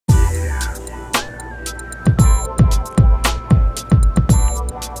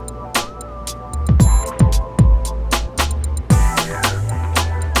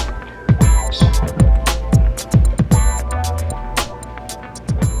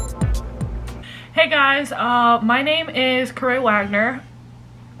Hey guys, my name is Corey Wagner.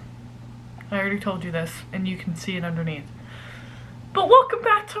 I already told you this and you can see it underneath. But welcome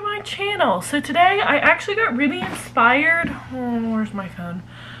back to my channel. So today I actually got really inspired, where's my phone,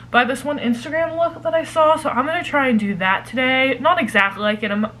 by this one Instagram look that I saw. So I'm going to try and do that today. Not exactly like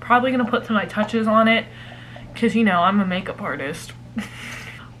it, I'm probably going to put some of my touches on it because, you know, I'm a makeup artist.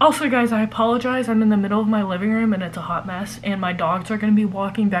 Also guys, I apologize, I'm in the middle of my living room and it's a hot mess and my dogs are going to be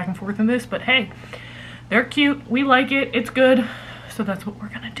walking back and forth in this, but hey, they're cute, we like it, it's good, so that's what we're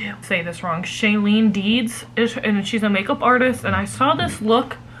gonna do. Say this wrong, Shailene Deeds, and she's a makeup artist, and I saw this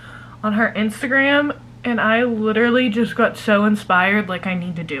look on her Instagram and I literally just got so inspired, like I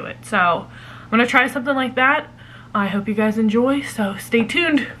need to do it. So I'm gonna try something like that. I hope you guys enjoy, so stay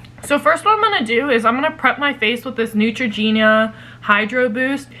tuned. So first what I'm going to do is I'm going to prep my face with this Neutrogena Hydro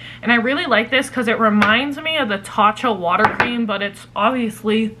Boost. And I really like this because it reminds me of the Tatcha water cream, but it's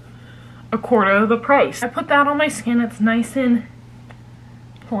obviously a quarter of the price. I put that on my skin, it's nice and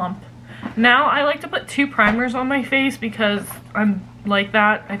plump. Now I like to put 2 primers on my face because I'm like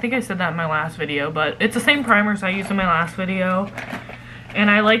that. I think I said that in my last video, but it's the same primers I used in my last video. And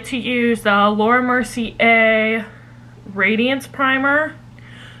I like to use the Laura Mercier Radiance Primer.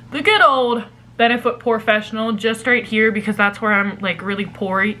 The good old Benefit Professional just right here because that's where I'm like really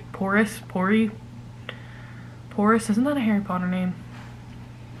porous. Isn't that a Harry Potter name?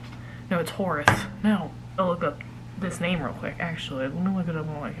 No, it's Horace. No. I'll look up this name real quick. Actually, let me look it up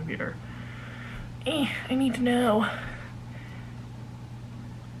on my computer. I need to know.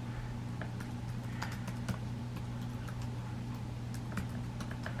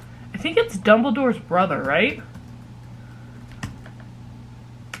 I think it's Dumbledore's brother, right?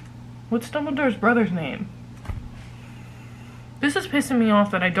 What's Dumbledore's brother's name? This is pissing me off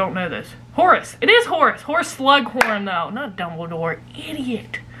that I don't know this. Horace! It is Horace! Horace Slughorn though, not Dumbledore.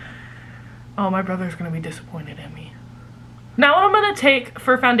 Idiot! Oh, my brother's gonna be disappointed in me. Now what I'm gonna take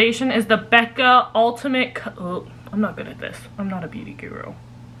for foundation is the Becca Ultimate... Oh, I'm not good at this. I'm not a beauty guru.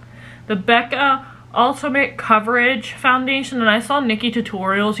 The Becca Ultimate Coverage Foundation, and I saw Nikki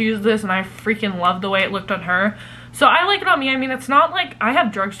Tutorials use this and I freaking loved the way it looked on her. So I like it on me. I mean, it's not like I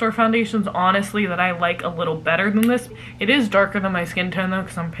have drugstore foundations, honestly, that I like a little better than this. It is darker than my skin tone, though,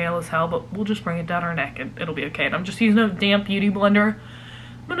 because I'm pale as hell, but we'll just bring it down our neck and it'll be okay. And I'm just using a damp beauty blender.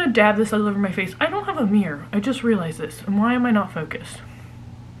 I'm going to dab this all over my face. I don't have a mirror. I just realized this. And why am I not focused?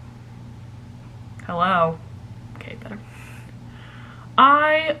 Hello? Okay, better.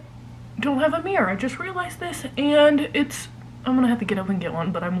 I don't have a mirror. I just realized this, and it's... I'm going to have to get up and get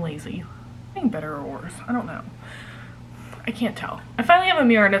one, but I'm lazy. I think better or worse. I don't know. I can't tell. I finally have a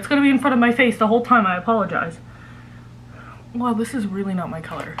mirror and it's going to be in front of my face the whole time. I apologize. Wow, this is really not my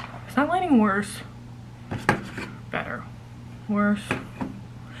color. Is that lighting worse? Better. Worse.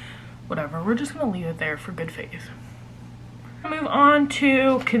 Whatever. We're just going to leave it there for good faith. Move on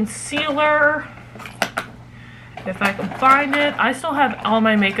to concealer. If I can find it. I still have all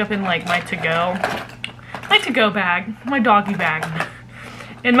my makeup in like my to-go bag. My doggy bag.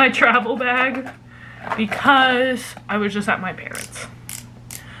 In my travel bag because I was just at my parents'.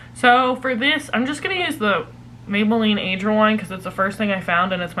 So for this, I'm just going to use the Maybelline Age Rewind because it's the first thing I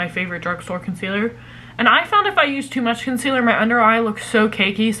found and it's my favorite drugstore concealer. And I found if I use too much concealer, my under eye looks so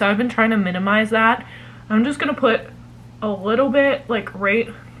cakey, so I've been trying to minimize that. I'm just going to put a little bit like right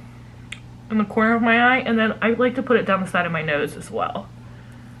in the corner of my eye, and then I like to put it down the side of my nose as well.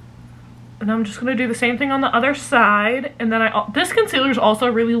 And I'm just going to do the same thing on the other side. And then this concealer is also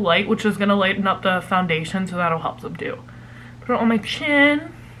really light, which is going to lighten up the foundation, so that'll help them too. Put it on my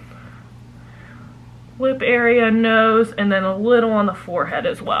chin, lip area, nose, and then a little on the forehead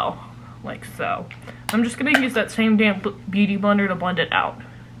as well, like so. I'm just going to use that same damn beauty blender to blend it out.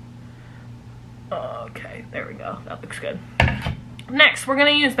 Okay, there we go. That looks good. Next, we're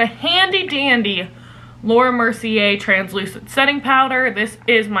going to use the handy dandy Laura Mercier translucent setting powder. This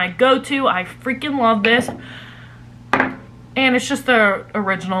is my go-to. I freaking love this. And it's just the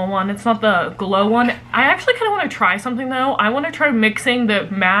original one. It's not the glow one. I actually kind of want to try something though. I want to try mixing the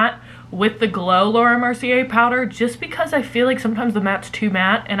matte with the glow Laura Mercier powder just because I feel like sometimes the matte's too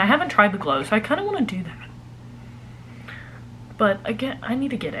matte and I haven't tried the glow, so I kind of want to do that. But again, I need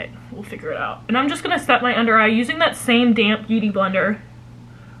to get it. We'll figure it out. And I'm just going to set my under eye using that same damp beauty blender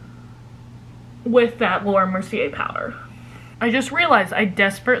with that Laura Mercier powder. I just realized I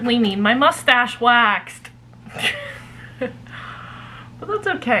desperately need my mustache waxed. But that's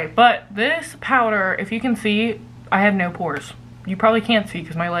okay. But this powder, if you can see, I have no pores. You probably can't see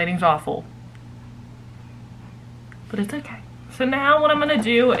because my lighting's awful. But it's okay. So now what I'm going to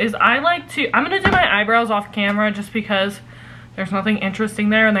do is I'm going to do my eyebrows off camera just because There's nothing interesting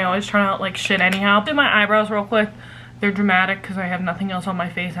there, and they always turn out like shit anyhow. Do my eyebrows real quick. They're dramatic because I have nothing else on my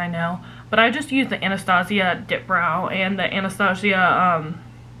face, I know. But I just use the Anastasia Dip Brow and the Anastasia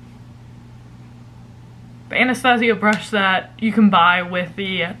brush that you can buy with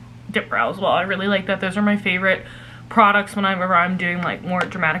the dip brow as well. I really like that. Those are my favorite products whenever I'm doing like more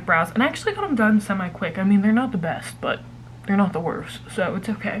dramatic brows. And I actually got them done semi-quick. I mean, they're not the best, but they're not the worst, so it's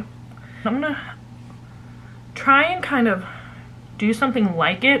okay. I'm gonna try and kind of do something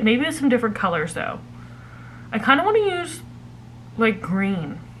like it. Maybe with some different colors though. I kind of want to use like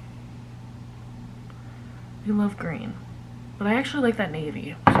green. I love green, but I actually like that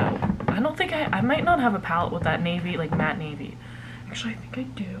navy, so I don't think I might not have a palette with that navy, like matte navy. Actually, I think I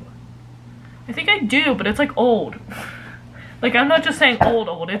do. I think I do, but it's like old. Like, I'm not just saying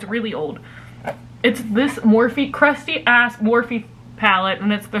old, it's really old. It's this Morphe, crusty ass Morphe palette,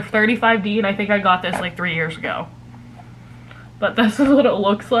 and it's the 35D, and I think I got this like 3 years ago. But that's what it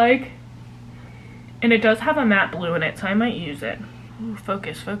looks like. And it does have a matte blue in it, so I might use it. Ooh,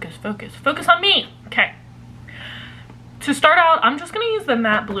 focus, focus, focus. Focus on me! Okay. To start out, I'm just going to use the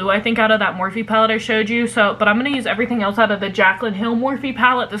matte blue, I think, out of that Morphe palette I showed you. But I'm going to use everything else out of the Jaclyn Hill Morphe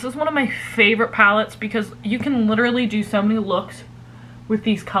palette. This is one of my favorite palettes because you can literally do so many looks with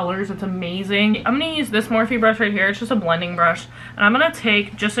these colors. It's amazing. I'm going to use this Morphe brush right here. It's just a blending brush. And I'm going to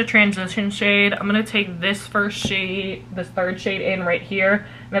take just a transition shade. I'm going to take this first shade, this third shade in right here.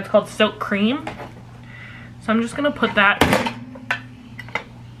 And it's called Silk Cream. So I'm just going to put that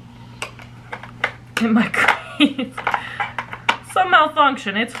in my crease. Some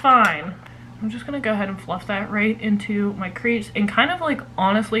malfunction, it's fine. I'm just gonna go ahead and fluff that right into my crease and kind of like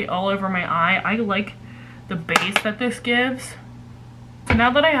honestly all over my eye. I like the base that this gives. So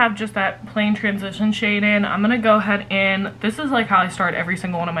now that I have just that plain transition shade in, I'm gonna go ahead and, this is like how I start every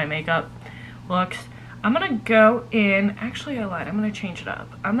single one of my makeup looks. I'm gonna go in, actually I lied, I'm gonna change it up.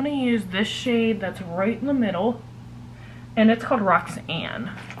 I'm gonna use this shade that's right in the middle, and it's called Roxanne.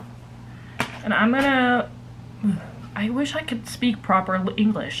 And I'm gonna, I wish I could speak proper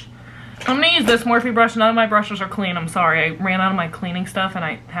English. I'm gonna use this Morphe brush. None of my brushes are clean, I'm sorry. I ran out of my cleaning stuff and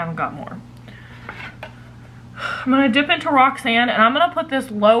I haven't got more. I'm gonna dip into Roxanne and I'm gonna put this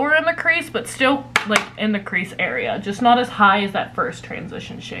lower in the crease, but still like in the crease area. Just not as high as that first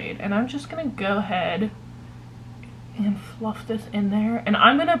transition shade. And I'm just gonna go ahead and fluff this in there. And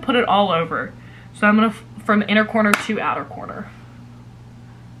I'm gonna put it all over. So I'm gonna, from inner corner to outer corner.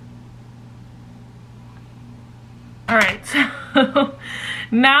 Alright, so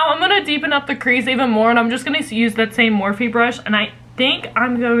now I'm going to deepen up the crease even more, and I'm just going to use that same Morphe brush, and I think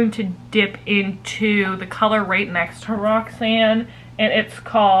I'm going to dip into the color right next to Roxanne, and it's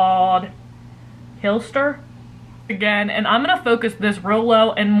called Hilster again, and I'm going to focus this real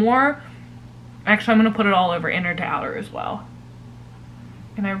low and more, actually I'm going to put it all over inner to outer as well.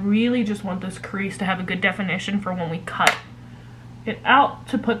 And I really just want this crease to have a good definition for when we cut it out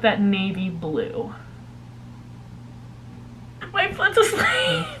to put that navy blue. My foot's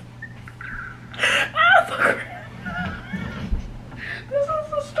asleep. This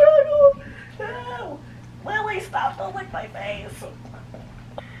is a struggle. No. Lily, stop, don't lick my face.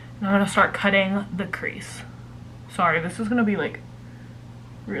 Now I'm gonna start cutting the crease. Sorry, this is gonna be like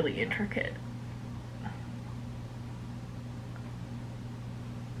really intricate.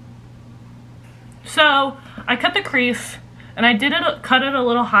 So I cut the crease. And I cut it a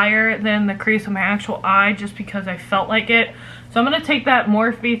little higher than the crease of my actual eye just because I felt like it. So I'm going to take that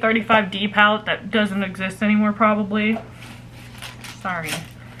Morphe 35D palette that doesn't exist anymore probably. Sorry.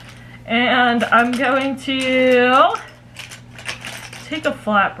 And I'm going to take a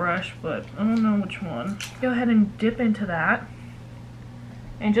flat brush, but I don't know which one. Go ahead and dip into that.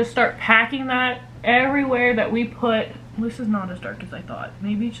 And just start packing that everywhere that we put. This is not as dark as I thought.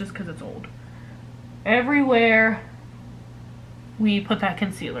 Maybe it's just because it's old. Everywhere we put that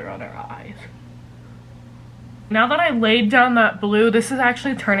concealer on our eyes. Now that I laid down that blue, this is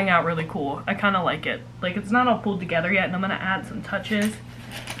actually turning out really cool. I kind of like it. Like, it's not all pulled together yet, and I'm going to add some touches.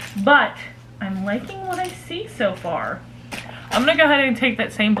 But I'm liking what I see so far. I'm going to go ahead and take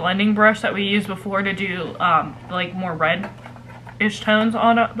that same blending brush that we used before to do like more red-ish tones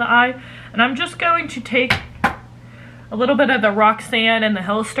on the eye. And I'm just going to take a little bit of the Roxanne and the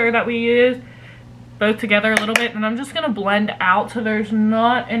Hilster that we used, both together a little bit, and I'm just gonna blend out so there's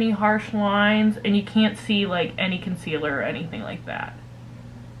not any harsh lines and you can't see like any concealer or anything like that.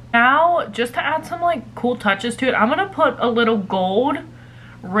 Now, just to add some like cool touches to it, I'm gonna put a little gold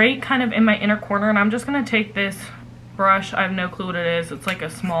right kind of in my inner corner, and I'm just gonna take this brush. I have no clue what it is. It's like a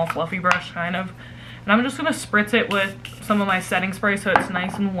small fluffy brush kind of, and I'm just gonna spritz it with some of my setting spray so it's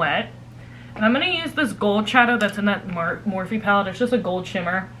nice and wet. And I'm going to use this gold shadow that's in that Morphe palette. It's just a gold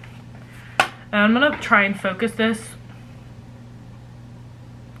shimmer. And I'm going to try and focus this.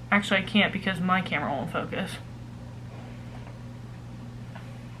 Actually, I can't because my camera won't focus.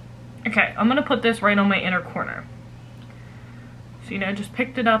 Okay, I'm going to put this right on my inner corner. So, you know, just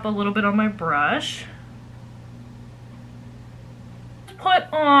picked it up a little bit on my brush. Put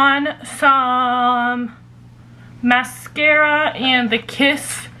on some mascara and the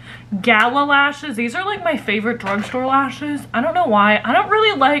Kiss Gala lashes. These are like my favorite drugstore lashes. I don't know why. I don't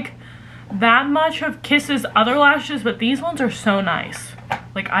really like that much of Kiss's other lashes, but these ones are so nice.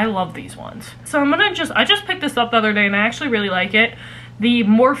 Like, I love these ones. So I'm gonna I just picked this up the other day and I actually really like it. The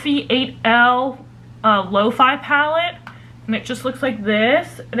Morphe 8L Lo-Fi palette. And it just looks like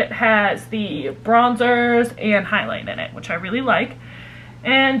this. And it has the bronzers and highlight in it, which I really like.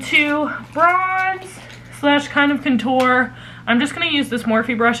 And to bronze / kind of contour, I'm just going to use this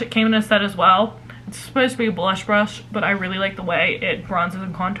Morphe brush. It came in a set as well. It's supposed to be a blush brush, but I really like the way it bronzes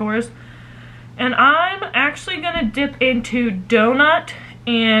and contours. And I'm actually going to dip into Donut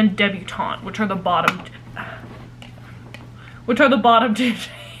and Debutante, which are the bottom two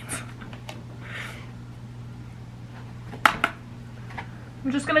shades.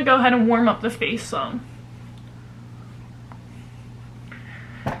 I'm just gonna go ahead and warm up the face some.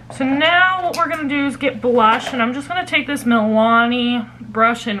 So now what we're gonna do is get blush, and I'm just gonna take this Milani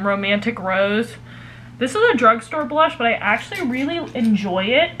brush in Romantic Rose. This is a drugstore blush, but I actually really enjoy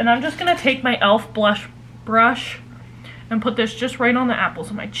it. And I'm just gonna take my e.l.f. blush brush and put this just right on the apples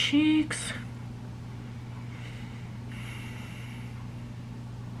of my cheeks.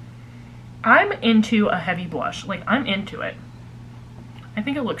 I'm into a heavy blush. Like, I'm into it. I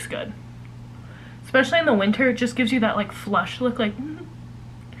think it looks good. Especially in the winter, it just gives you that like flush look, like,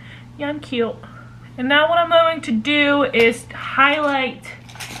 yeah, I'm cute. And now what I'm going to do is highlight.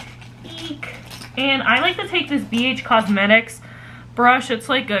 Eek. And I like to take this BH Cosmetics brush. It's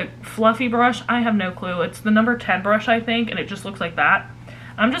like a fluffy brush. I have no clue. It's the number 10 brush, I think, and it just looks like that.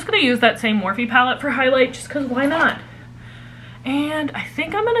 I'm just going to use that same Morphe palette for highlight just because why not? And I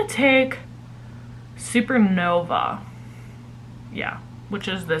think I'm going to take Supernova. Yeah, which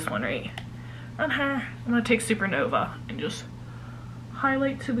is this one right on her. I'm going to take Supernova and just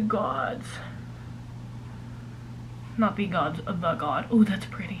highlight to the gods. Not the gods, the god. Oh, that's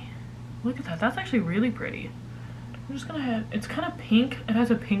pretty. Look at that. That's actually really pretty. I'm just gonna have, it's kind of pink. It has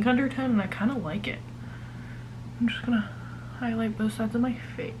a pink undertone and I kind of like it. I'm just gonna highlight both sides of my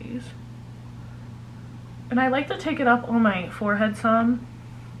face. And I like to take it up on my forehead some.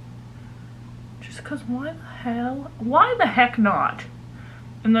 Just because why the hell? Why the heck not?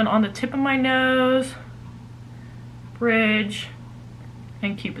 And then on the tip of my nose, bridge,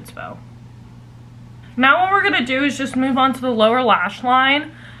 and Cupid's bow. Now what we're gonna do is just move on to the lower lash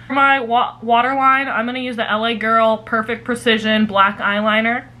line. For my waterline, I'm gonna use the LA Girl Perfect Precision black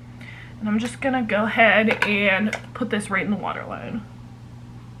eyeliner. And I'm just gonna go ahead and put this right in the waterline.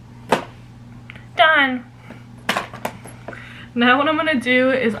 Done. Now what I'm gonna do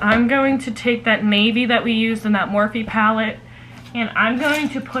is I'm going to take that navy that we used in that Morphe palette and I'm going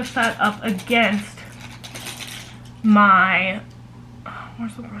to push that up against my,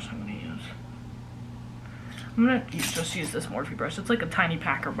 where's the brush I'm gonna use? I'm gonna just use this Morphe brush. It's like a tiny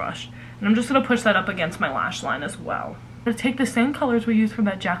packer brush. And I'm just gonna push that up against my lash line as well. I'm gonna take the same colors we used from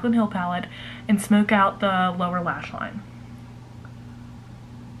that Jaclyn Hill palette and smoke out the lower lash line.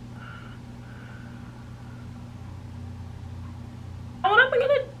 What I'm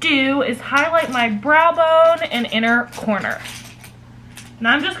gonna do is highlight my brow bone and inner corner.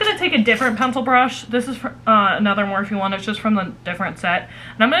 Now I'm just gonna take a different pencil brush. This is another Morphe one. It's just from the different set.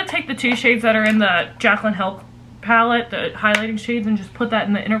 And I'm gonna take the two shades that are in the Jaclyn Hill palette, the highlighting shades, and just put that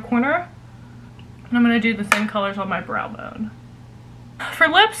in the inner corner. And I'm gonna do the same colors on my brow bone. For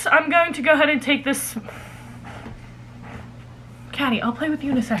lips, I'm going to go ahead and take this. Caddy, I'll play with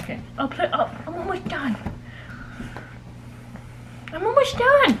you in a second. I'm almost done. I'm almost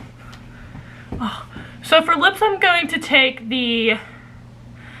done. Oh. So for lips, I'm going to take the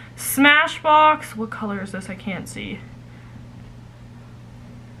Smashbox. What color is this? I can't see.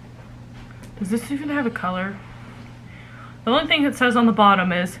 Does this even have a color? The only thing it says on the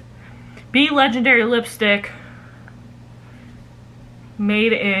bottom is Be Legendary Lipstick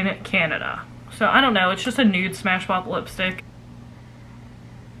made in Canada. So I don't know, it's just a nude Smashbox lipstick.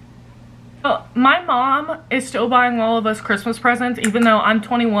 Oh, my mom is still buying all of us Christmas presents, even though I'm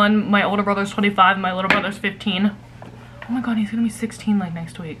 21, my older brother's 25, and my little brother's 15. Oh my god, he's gonna be 16 like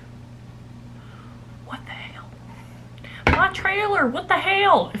next week. What the hell? My trailer, what the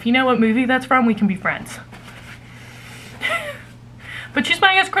hell? If you know what movie that's from, we can be friends. But she's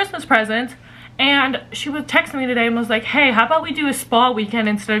buying us Christmas presents. And she was texting me today and was like, hey, how about we do a spa weekend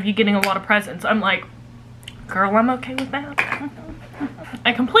instead of you getting a lot of presents? I'm like, girl, I'm okay with that.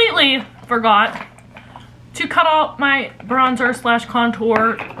 I completely forgot to cut out my bronzer slash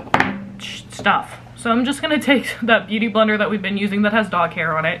contour stuff. So I'm just going to take that beauty blender that we've been using that has dog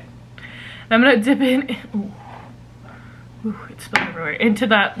hair on it. And I'm going to dip in, ooh, it spilled everywhere, into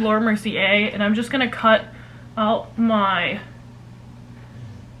that Laura Mercier. And I'm just going to cut out my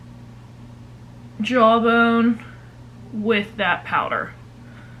jawbone with that powder,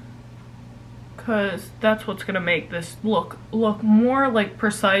 because that's what's gonna make this look more like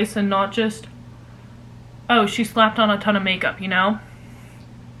precise and not just, oh, she slapped on a ton of makeup, you know?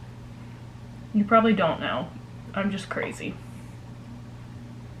 You probably don't know. I'm just crazy.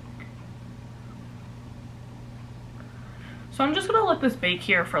 So I'm just gonna let this bake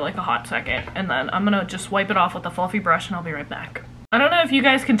here for like a hot second, and then I'm gonna just wipe it off with a fluffy brush and I'll be right back. I don't know if you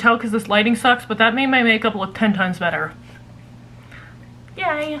guys can tell because this lighting sucks, but that made my makeup look 10 times better.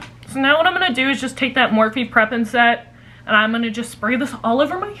 Yay. So now what I'm going to do is just take that Morphe Prep and Set, and I'm going to just spray this all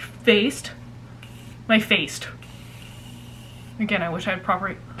over my face. Again, I wish I had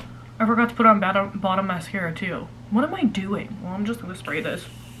proper... I forgot to put on bottom mascara too. What am I doing? Well, I'm just going to spray this.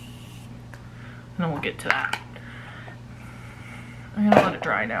 And then we'll get to that. I'm going to let it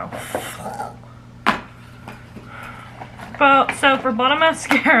dry now. So for bottom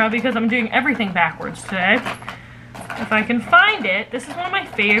mascara, because I'm doing everything backwards today, if I can find it, this is one of my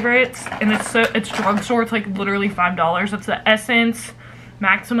favorites, and it's drugstore. It's like literally $5. It's the Essence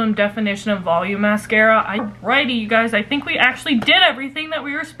Maximum Definition of Volume Mascara. Alrighty, you guys, I think we actually did everything that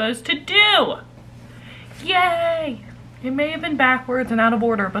we were supposed to do. Yay! It may have been backwards and out of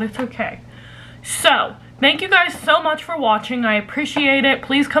order, but it's okay. So, thank you guys so much for watching. I appreciate it.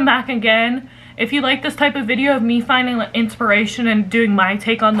 Please come back again. If you like this type of video of me finding inspiration and doing my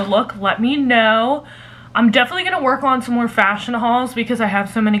take on the look, let me know. I'm definitely going to work on some more fashion hauls because I have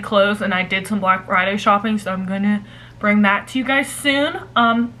so many clothes and I did some Black Friday shopping, so I'm going to bring that to you guys soon.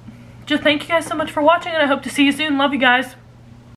 Just thank you guys so much for watching, and I hope to see you soon. Love you guys.